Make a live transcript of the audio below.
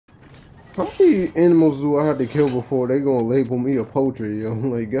How many animals do I have to kill before they gonna label me a poacher, yo?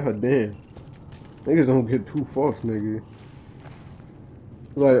 I'm like, goddamn. Niggas don't get two fucks, nigga.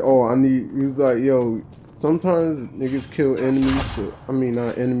 Like, oh, I need. He was like, yo, sometimes niggas kill enemies. I mean,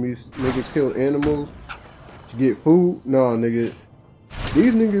 not enemies. Niggas kill animals to get food. Nah, nigga.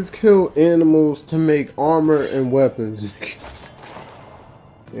 These niggas kill animals to make armor and weapons.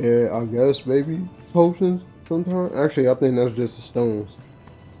 Yeah, I guess, baby. Potions sometimes. Actually, I think that's just the stones.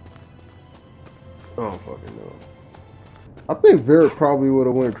 I don't fucking know. I think Vera probably would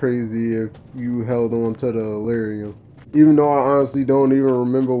have went crazy if you held on to the Illyrium. Even though I honestly don't even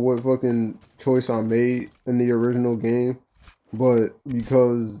remember what fucking choice I made in the original game. But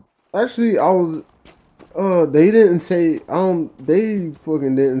because actually I was they didn't say they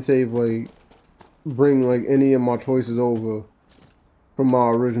fucking didn't save like bring like any of my choices over from my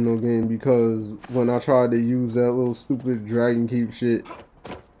original game because when I tried to use that little stupid Dragon Keep shit,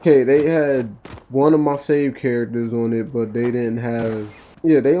 okay, they had one of my save characters on it, but they didn't have.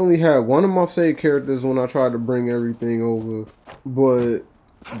 Yeah, they only had one of my save characters when I tried to bring everything over, but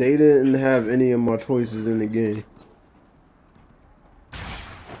they didn't have any of my choices in the game.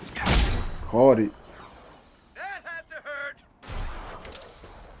 Caught it. That had to hurt.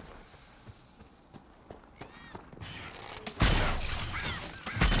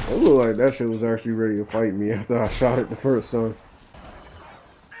 It looked like that shit was actually ready to fight me after I shot it the first time.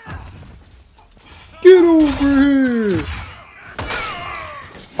 Get over here!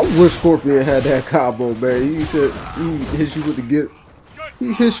 I wish Scorpion had that combo, man. He said he hits you with the get.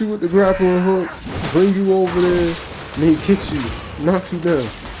 He hits you with the grappling hook, bring you over there, and he kicks you, knocks you down.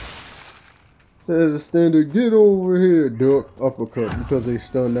 Says a standard, get over here, duck, uppercut, because they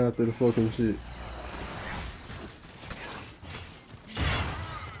stunned after the fucking shit.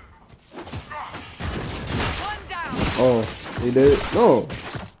 Oh, he did? No.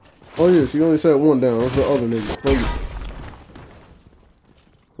 Oh yeah, she only said one down. That's the other nigga. Fuck it.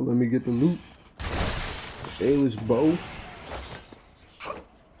 Let me get the loot. Alish bow.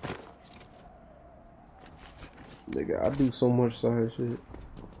 Nigga, I do so much side shit.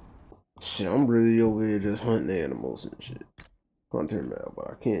 Shit, I'm really over here just hunting animals and shit. Hunter mail,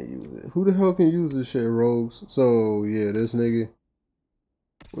 but I can't use it. Who the hell can use this shit, rogues? So, yeah, this nigga.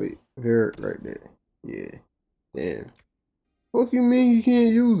 Wait, Varric right there. Yeah. Damn. What you mean you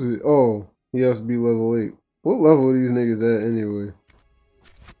can't use it? Oh, he has to be level 8. What level are these niggas at anyway?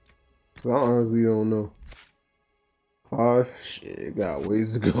 Cause I honestly don't know. 5? Shit, got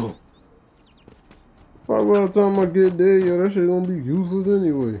ways to go. Probably by the time I get there, yo, that shit gonna be useless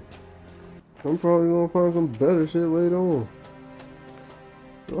anyway. I'm probably gonna find some better shit later on.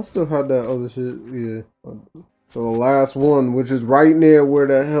 I still have that other shit, yeah. So the last one, which is right near where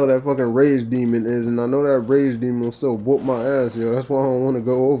the hell that fucking rage demon is, and I know that rage demon will still whoop my ass, yo. That's why I don't want to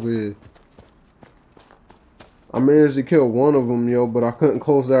go over here. I managed to kill one of them, yo, but I couldn't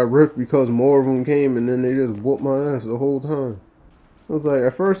close that rift because more of them came, and then they just whooped my ass the whole time. I was like,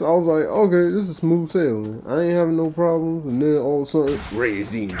 at first I was like, okay, this is smooth sailing. I ain't having no problems, and then all of a sudden, rage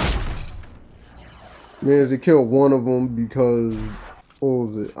demon. Managed to kill one of them because, what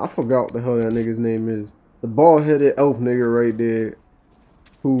was it? I forgot what the hell that nigga's name is. The bald-headed elf nigga right there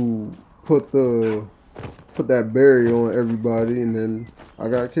who put that barrier on everybody, and then I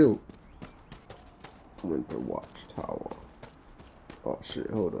got killed. Winter Watchtower. Oh shit,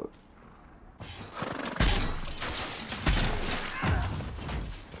 hold up.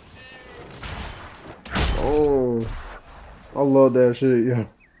 Oh, I love that shit, yeah.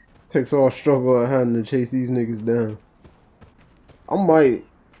 Takes all struggle at having to chase these niggas down. I might.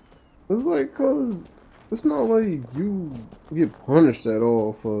 It's like, cause it's not like you get punished at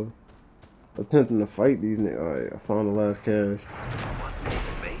all for attempting to fight these niggas. Alright, I found the last cache.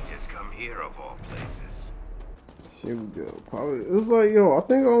 Mages come here of all places. Here we go. Probably, it was like, yo, I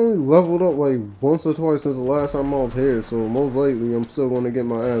think I only leveled up like once or twice since the last time I was here, so most likely I'm still gonna get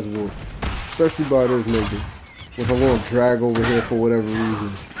my ass whooped. Especially by this nigga. If I want to drag over here for whatever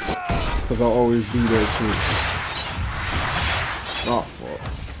reason. Because I always do that shit. Oh, fuck.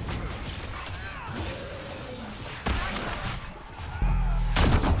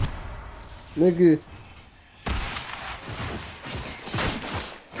 Nigga.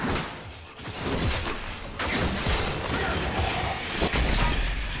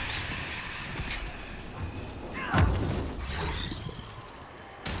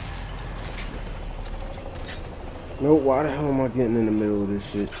 No, why the hell am I getting in the middle of this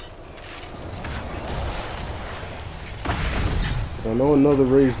shit? I know another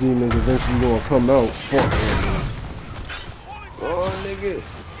rage demon is eventually gonna come out. Fuck. Oh, nigga.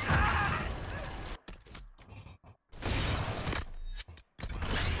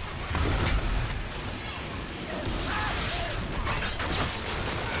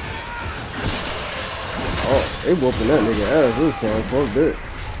 They whooping that nigga ass this time. Fuck that.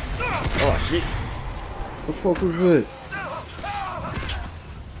 Oh shit. The fuck was that?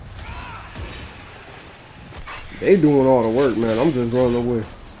 They doing all the work, man. I'm just running away.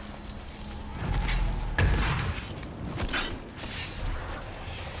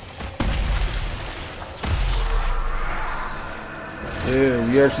 Yeah,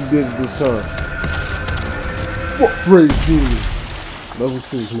 we actually did it this time. Fuck Rage Junior. Level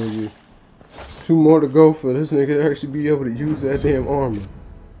 6, nigga. 2 more to go for this nigga to actually be able to use that damn armor.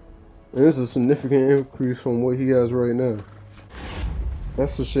 And it's a significant increase from what he has right now.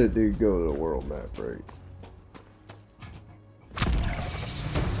 That's the shit that go to the world map, right?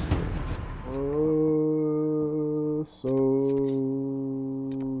 So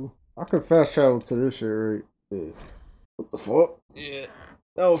I can fast travel to this shit, right? Yeah. What the fuck? Yeah.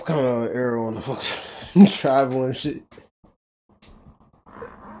 That was kind of an error on the fucking travel and shit.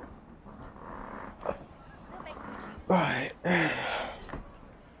 Alright. I'll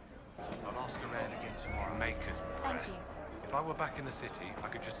ask around again tomorrow. Makers bread. If I were back in the city, I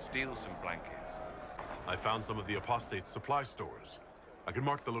could just steal some blankets. I found some of the apostate's supply stores. I can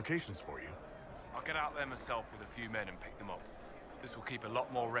mark the locations for you. I'll get out there myself with a few men and pick them up. This will keep a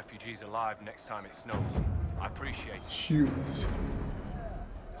lot more refugees alive next time it snows. I appreciate it. Shoot.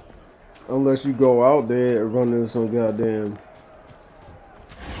 Unless you go out there and run into some goddamn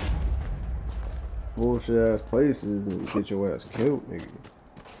bullshit ass places and get your ass killed, nigga.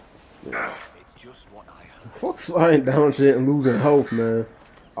 Yeah. It's just what I hope. Fuck sliding down shit and losing health, man.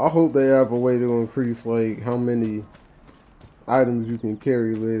 I hope they have a way to increase like how many items you can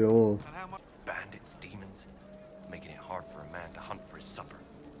carry later on. Bandits, demons, making it hard for a man to hunt for his supper.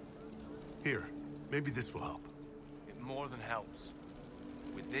 Here, maybe this will help. It more than helps.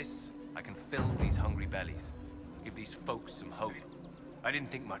 With this, I can fill these hungry bellies, give these folks some hope. I didn't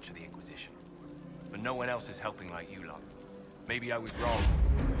think much of the Inquisition, but no one else is helping like you lot. Maybe I was wrong.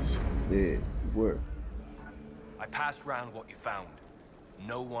 Yeah, you were. I passed round what you found.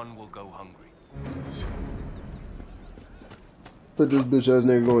 No one will go hungry. Put this bitch ass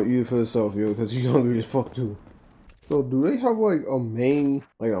nigga gonna eat it for himself, yo, cause he hungry as fuck too. So do they have like a main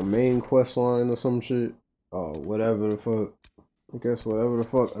quest line or some shit? Whatever the fuck. I guess whatever the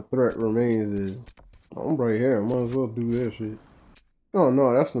fuck a threat remains is. I'm right here. I might as well do that shit. Oh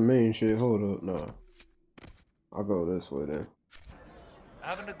no, that's the main shit. Hold up, nah. I'll go this way then.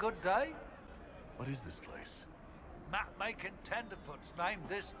 Having a good day? What is this place? Map-making tenderfoots named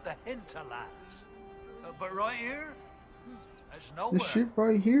this the Hinterlands. But right here, there's nowhere. This shit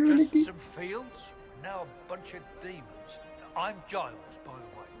right here, Just nigga? some fields, now a bunch of demons. I'm Giles, by the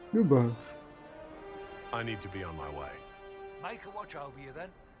way. Goodbye. I need to be on my way. Make a watch over you then.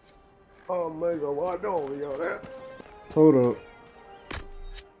 Oh my god, why don't yo that? Hold up.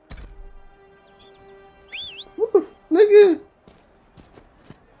 What the nigga?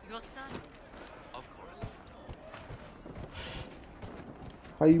 Your son. Of course.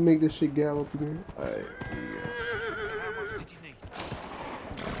 How you make this shit gallop again? Alright. How much did you need?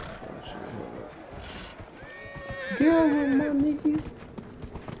 Gallop, my nigga.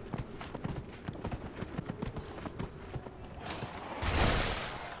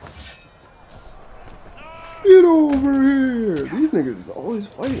 Get over here! These niggas is always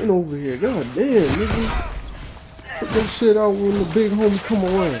fighting over here. God damn, nigga. Put that shit out when the big homie come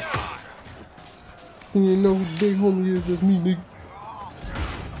around. And you know who the big homie is? That's me, nigga.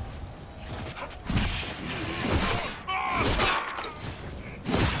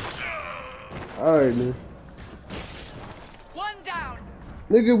 Alright, man. One down.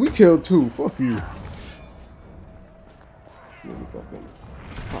 Nigga, we killed 2. Fuck you. Niggas up in the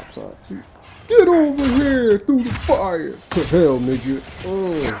top side, too. Get over here through the fire. To hell, nigga.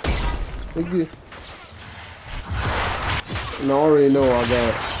 Nigga. And I already know I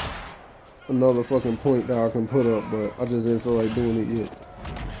got another fucking point that I can put up, but I just didn't feel like doing it yet.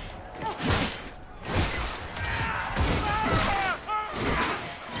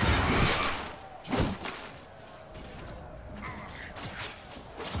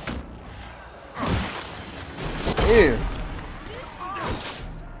 Damn.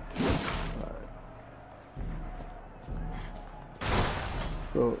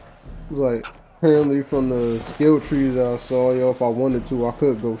 So, it was like, apparently from the skill tree that I saw, yo, if I wanted to, I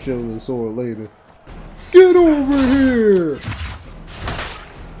could go shield and sword later. Get over here!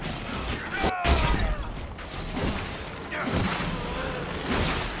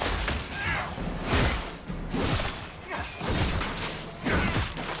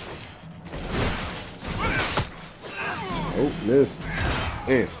 Oh, missed.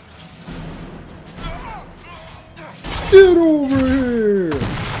 Damn. Get over here!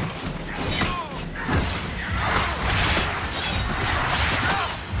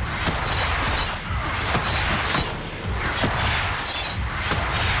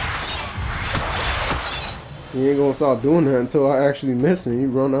 You ain't gonna stop doing that until I actually miss and you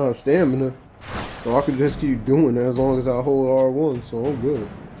run out of stamina. So I can just keep doing that as long as I hold R1, so I'm good.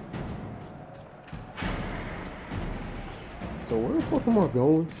 So where the fuck am I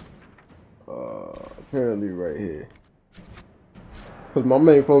going? Apparently right here. Cause my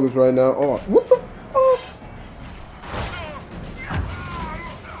main focus right now, oh, what the fuck?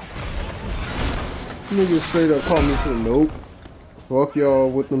 Niggas straight up call me some nope. Fuck y'all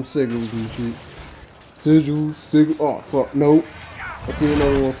with them sigils and shit. Sigils, oh fuck, nope. I see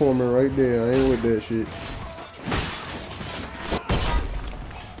another one forming right there. I ain't with that shit.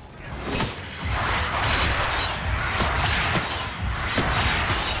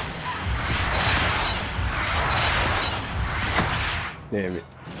 Damn it.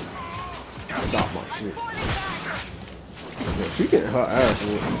 Stop my shit. Yeah, she getting her ass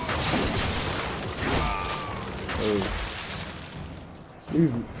whooped.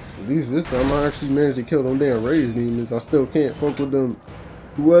 At least this time I actually managed to kill them damn rage demons. I still can't fuck with them.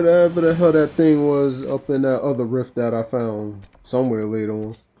 Whatever the hell that thing was up in that other rift that I found somewhere later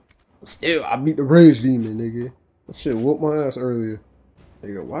on. Still, I beat the rage demon, nigga. That shit whooped my ass earlier.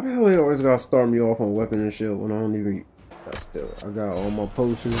 Nigga, why the hell they always gotta start me off on weapon and shield when I don't even... I got all my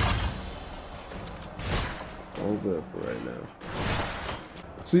potions. So I'm good for right now.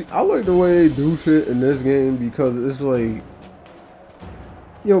 See, I like the way they do shit in this game because it's like...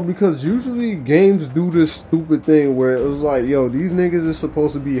 Yo, because usually games do this stupid thing where it was like, yo, these niggas is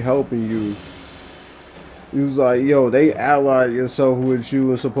supposed to be helping you. It was like, yo, they allied yourself with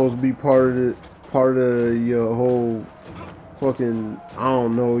you and supposed to be part of your whole fucking, I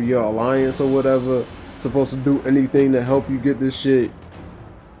don't know, your alliance or whatever. Supposed to do anything to help you get this shit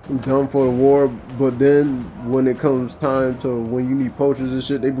done for the war. But then when it comes time to when you need potions and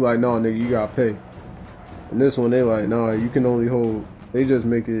shit, they be like, nah, nigga, you gotta pay. And this one, they like, nah, you can only hold. They just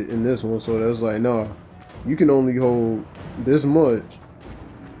make it in this one, so that's like, nah, you can only hold this much.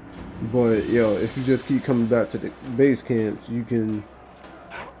 But yo, if you just keep coming back to the base camps, you can.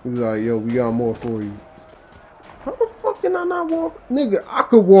 He's like, yo, we got more for you. How the fuck can I not walk? Nigga, I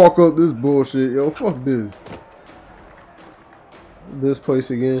could walk up this bullshit, yo. Fuck this. This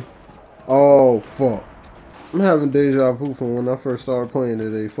place again. Oh fuck. I'm having deja vu from when I first started playing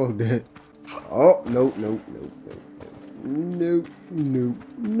today. Fuck that. Oh, nope, nope, nope, nope. Nope, nope,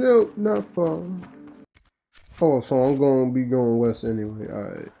 nope, not far. Oh, so I'm gonna be going west anyway.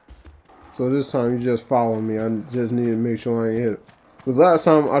 Alright. So this time you just follow me. I just need to make sure I ain't hit it. Cause last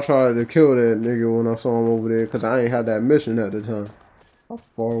time I tried to kill that nigga when I saw him over there, cause I ain't had that mission at the time. How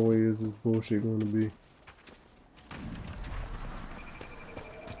far away is this bullshit gonna be?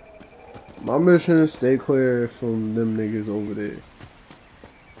 My mission is stay clear from them niggas over there.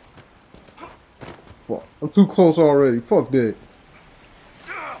 Fuck. I'm too close already. Fuck that.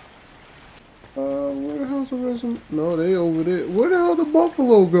 Where the hell's the rest of them? No, they over there. Where the hell did the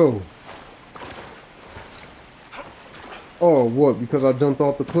buffalo go? Oh, what? Because I jumped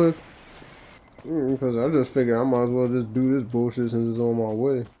off the cliff? Because I just figured I might as well just do this bullshit since it's on my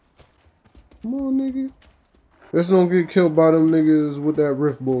way. Come on, nigga. Just don't get killed by them niggas with that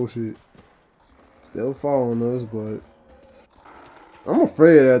rift bullshit. Still following us, but... I'm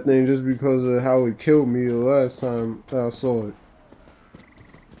afraid of that thing just because of how it killed me the last time I saw it.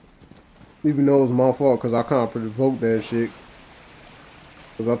 Even though it was my fault because I kind of provoked that shit.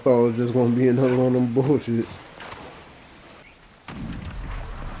 Because I thought it was just going to be another one of them bullshit.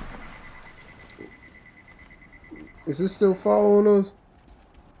 Is it still following us?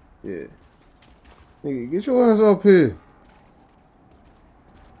 Yeah. Nigga, get your ass up here.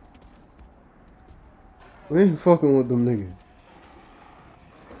 We ain't fucking with them niggas.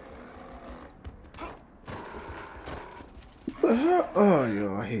 What the hell? Oh,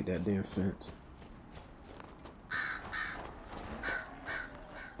 yo, I hate that damn fence.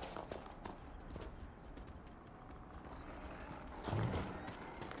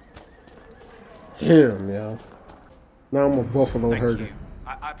 Damn, yo. Now I'm a buffalo herder. Thank you.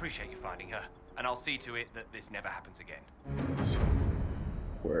 I appreciate you finding her, and I'll see to it that this never happens again.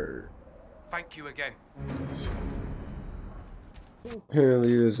 Word. Thank you again.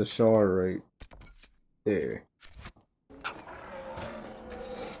 Apparently there's a shard right there.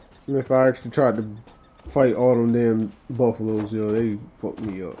 And if I actually tried to fight all them damn buffaloes, yo, they fucked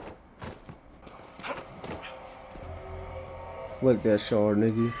me up. Like that shard,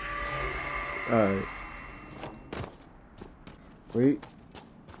 nigga. Alright. Wait.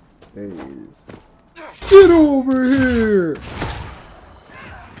 There he is. Get over here!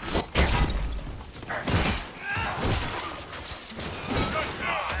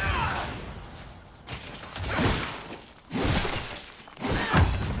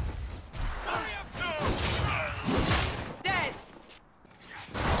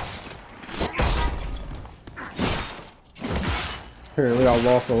 Apparently I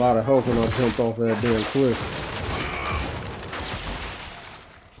lost a lot of health when I jumped off that damn cliff.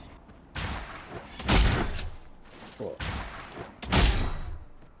 Fuck.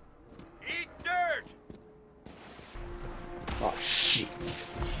 Eat dirt! Oh shit.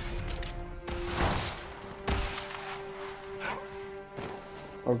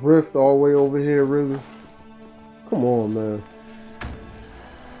 A rift all the way over here, really? Come on, man.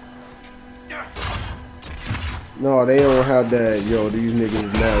 No, they don't have that, yo, these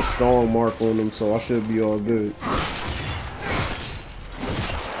niggas mad strong mark on them, so I should be all good.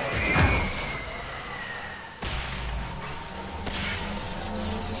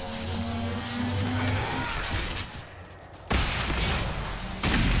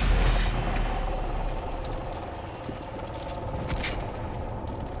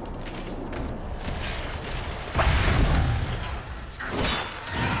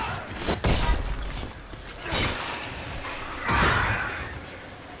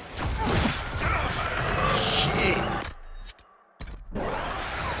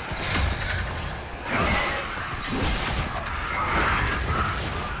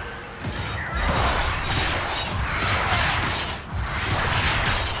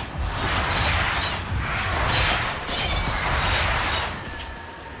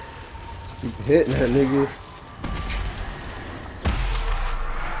 Keep hitting that nigga.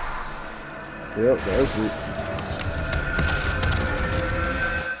 Yep, that's it.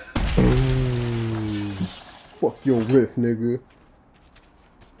 Boom. Fuck your riff, nigga.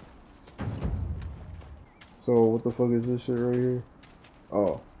 So what the fuck is this shit right here?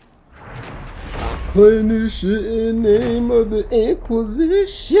 Oh. Claim this shit in the name of the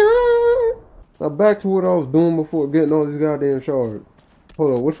Inquisition. Now back to what I was doing before getting all these goddamn shards.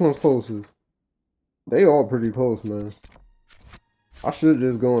 Hold on, which one's closest? They all pretty close, man. I should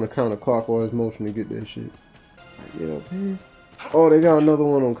just go in a counterclockwise motion to get that shit. Get up here. Oh, they got another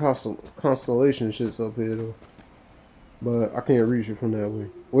one on constellation shits up here though. But I can't reach it from that way.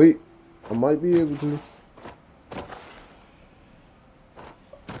 Wait, I might be able to.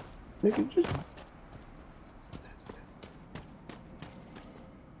 Nigga, just...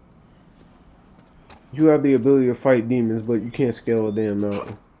 You have the ability to fight demons, but you can't scale a damn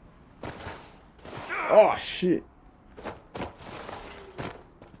mountain. Oh, shit.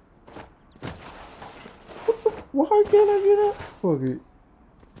 Why can't I get up? Fuck it.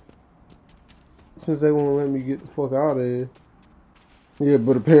 Since they won't let me get the fuck out of here. Yeah,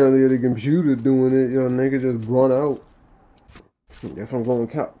 but apparently the computer doing it, yo, nigga just run out. Guess I'm going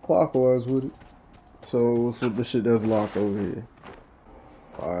clockwise with it. So, what's with the shit that's locked over here?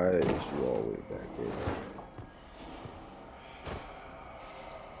 Alright, you all the way back in.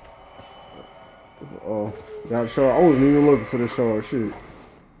 Oh, got a shard. I wasn't even looking for the shard shit.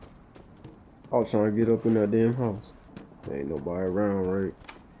 I was trying to get up in that damn house. There ain't nobody around, right?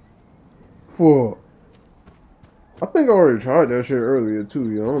 Fuck. I think I already tried that shit earlier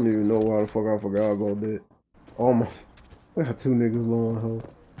too, yo. I don't even know why the fuck I forgot about that. Oh my. I got two niggas low on health.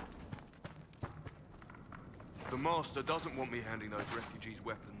 The Master doesn't want me handing those refugees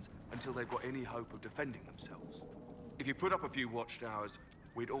weapons until they've got any hope of defending themselves. If you put up a few watchtowers,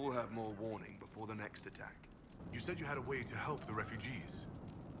 we'd all have more warning before the next attack. You said you had a way to help the refugees.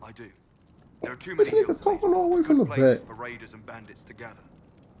 I do. There are too This many nigga hills talking all the way from the places back. for raiders and bandits to gather.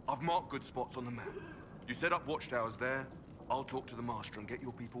 I've marked good spots on the map. You set up watchtowers there, I'll talk to the Master and get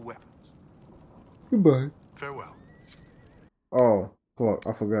your people weapons. Goodbye. Farewell. Oh, fuck.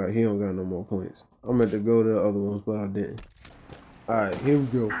 I forgot. He don't got no more points. I meant to go to the other ones, but I didn't. Alright, here we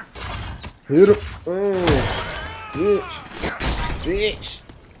go. Hit him. Bitch. Bitch.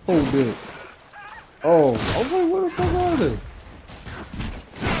 Hold it. Oh, I was like, where the fuck are they?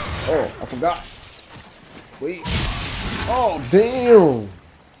 Oh, I forgot. Wait. Oh, damn.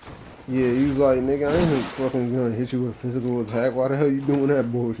 Yeah, he was like, nigga, I ain't fucking gonna hit you with a physical attack. Why the hell you doing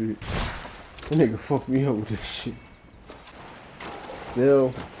that bullshit? That nigga fucked me up with this shit.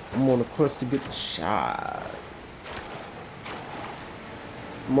 Still, I'm on a quest to get the shots.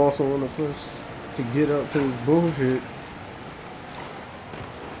 I'm also on a quest to get up to this bullshit.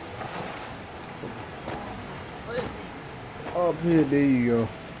 Up here, there you go.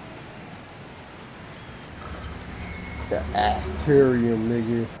 The Asterium,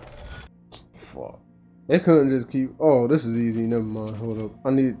 nigga. Fuck. They couldn't just keep. Oh, this is easy. Never mind. Hold up.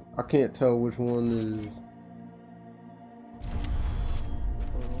 I can't tell which one is.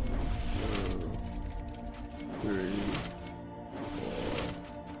 1, 2, 3,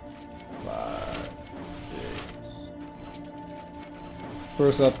 4, 5, 6.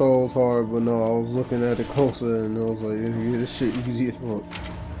 First I thought it was hard, but no, I was looking at it closer and I was like, yeah, this shit easy as fuck.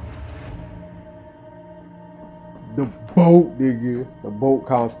 The boat, nigga. The boat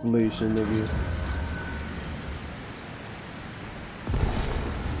constellation, nigga.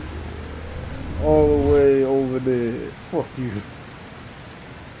 All the way over there. Fuck you.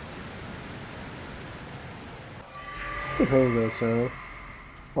 What the hell is that sound?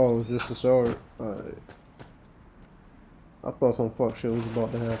 Oh, it's just a sword. Alright. I thought some fuck shit was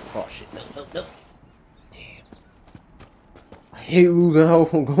about to happen. Oh shit, no. Damn. I hate losing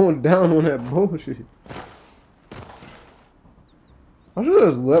health from going down on that bullshit. I should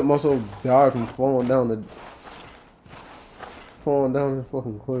just let myself die from falling down the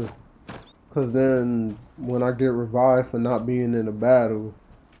fucking cliff. Cause then when I get revived for not being in a battle,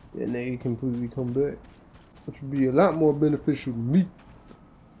 then they completely come back. Which would be a lot more beneficial to me.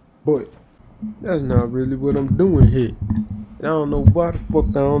 But that's not really what I'm doing here. And I don't know why the fuck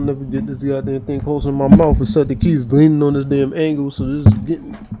I don't never get this goddamn thing close in my mouth except the keys leaning on this damn angle, so this is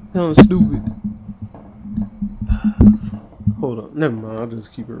getting kinda stupid. Hold up, never mind, I'll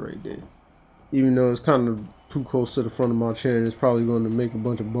just keep it right there. Even though it's kind of too close to the front of my chin, it's probably going to make a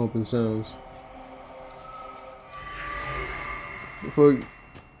bunch of bumping sounds. Fuck,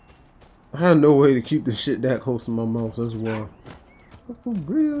 I had no way to keep the shit that close to my mouth, that's why. Fuck with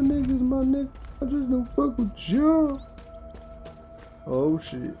real niggas, my nigga. I just don't fuck with y'all. Oh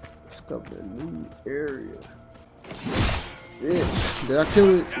shit, let's got that new area. Yeah, did I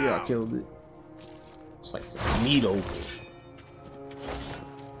kill it? Yeah, I killed it. It's like some meat open.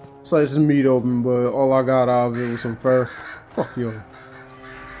 Slice of meat open, but all I got out of it was some fur. Fuck yo.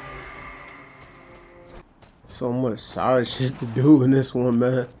 So much side shit to do in this one,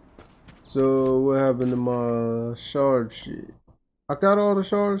 man. So what happened to my shard shit? I got all the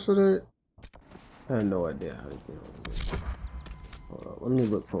shards for that. I had no idea how to get over this. Hold up, let me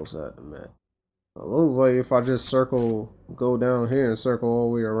look close at the map. It looks like if I just go down here and circle all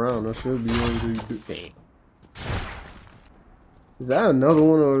the way around, I should be able to do. Damn. Is that another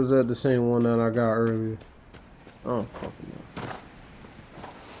one or is that the same one that I got earlier? I don't fucking know.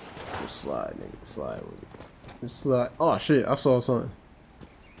 Just slide, nigga. Slide with it. Just slide. Oh shit, I saw something.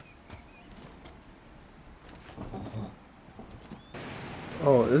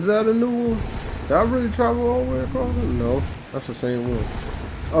 Oh, is that a new one? Did I really travel all the way across it? No, that's the same one.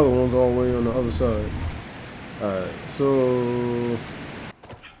 Other one's all the way on the other side. Alright, so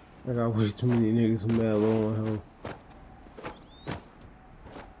I got way too many niggas from that long hell.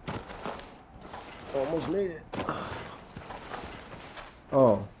 Almost made it.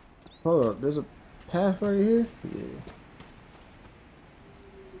 Oh, hold up. There's a path right here?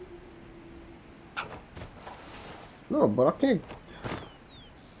 Yeah. No, but I can't.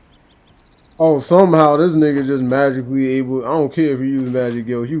 Oh, somehow this nigga just magically able. I don't care if he used magic,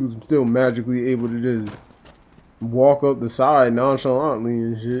 yo. He was still magically able to just walk up the side nonchalantly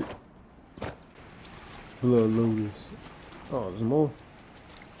and shit. Blood lotus. Oh, there's more.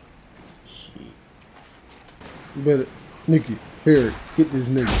 You better, Nikki, here, get this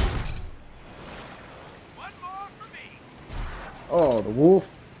nigga. One more for me. Oh, the wolf.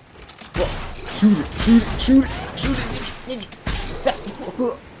 Fuck. Shoot it, shoot it, shoot it, shoot it, Nikki.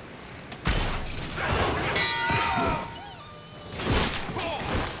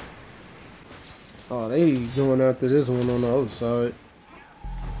 Oh, they going after this one on the other side.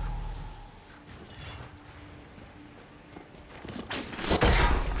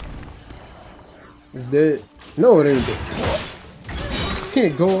 It's dead. No, it ain't dead.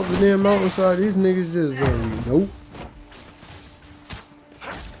 Can't go up the damn mountainside. These niggas just nope.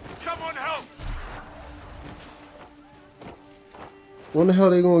 Someone help! When the hell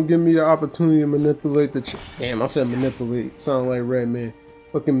they gonna give me the opportunity to manipulate the damn, I said manipulate. Sound like Red Man.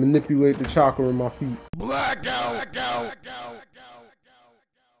 Fucking manipulate the chakra in my feet. Blackout! Blackout! Blackout!